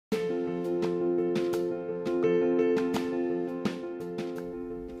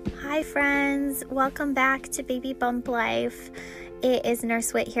Hi friends, welcome back to Baby Bump Life. It is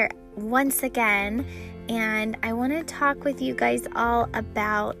Nurse Whit here once again, and I want to talk with you guys all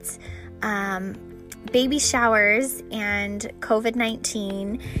about baby showers and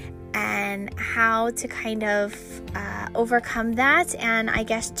COVID-19 and how to kind of overcome that, and I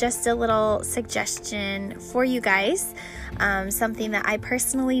guess just a little suggestion for you guys, something that I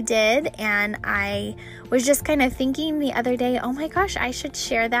personally did, and I was just kind of thinking the other day, oh my gosh, I should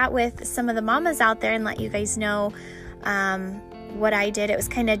share that with some of the mamas out there and let you guys know what I did. It was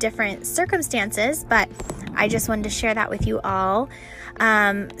kind of different circumstances, but I just wanted to share that with you all.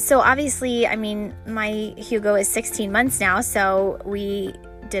 So obviously, I mean, my Hugo is 16 months now, so we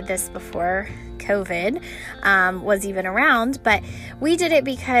did this before COVID was even around, but we did it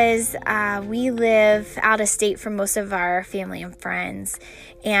because we live out of state from most of our family and friends,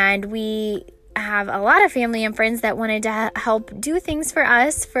 and we have a lot of family and friends that wanted to help do things for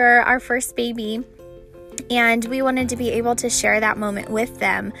us for our first baby, and we wanted to be able to share that moment with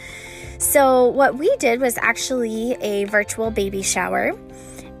them. So what we did was actually a virtual baby shower,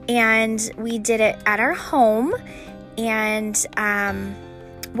 and we did it at our home, and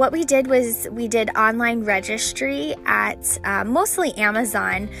what we did was we did online registry at mostly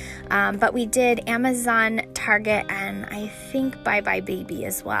Amazon, but we did Amazon, Target, and I think buybuy BABY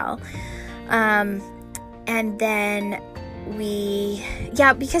as well. And then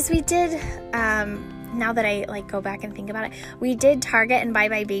because we did, now that I go back and think about it, we did Target and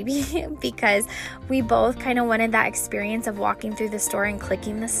buybuy BABY because we both kind of wanted that experience of walking through the store and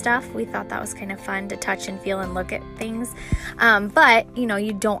clicking the stuff. We thought that was kind of fun to touch and feel and look at things. But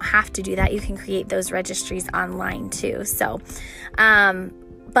you don't have to do that. You can create those registries online too. So,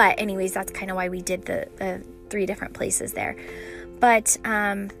 but anyways, that's kind of why we did the 3 different places there. But,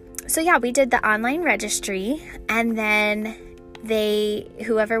 so yeah, we did the online registry, and then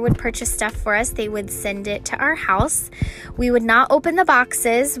whoever would purchase stuff for us, they would send it to our house. We would not open the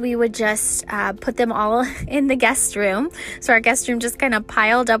boxes. We would just put them all in the guest room. So our guest room just kind of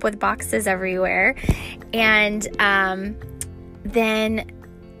piled up with boxes everywhere. And then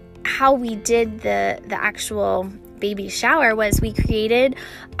how we did the actual baby shower was we created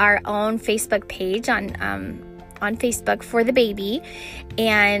our own Facebook page on Facebook for the baby,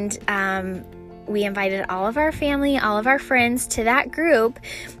 and we invited all of our family, all of our friends to that group,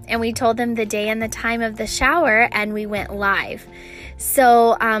 and we told them the day and the time of the shower, and we went live.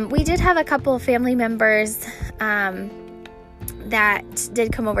 So we did have a couple of family members that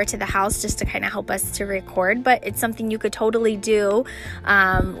did come over to the house just to kind of help us to record, but it's something you could totally do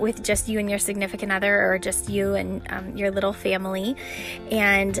with just you and your significant other, or just you and your little family.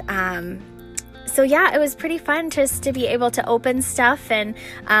 And so yeah, it was pretty fun just to be able to open stuff, and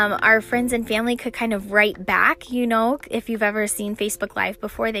our friends and family could kind of write back, if you've ever seen Facebook Live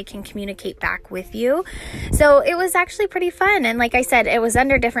before, they can communicate back with you. So it was actually pretty fun. And like I said, it was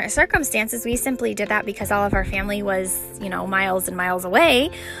under different circumstances. We simply did that because all of our family was, miles and miles away,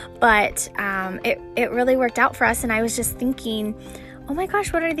 but it really worked out for us. And I was just thinking, oh my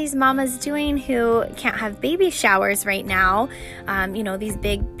gosh, what are these mamas doing who can't have baby showers right now? These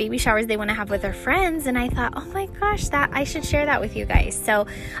big baby showers they want to have with their friends. And I thought, oh my gosh, that I should share that with you guys. So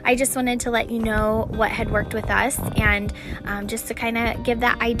I just wanted to let you know what had worked with us, and just to kind of give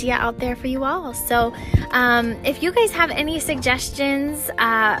that idea out there for you all. So if you guys have any suggestions,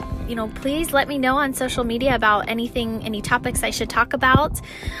 please let me know on social media about any topics I should talk about.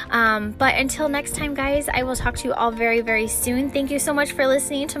 But until next time, guys, I will talk to you all very, very soon. Thank you so much for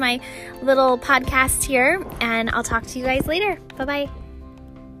listening to my little podcast here, and I'll talk to you guys later. Bye-bye.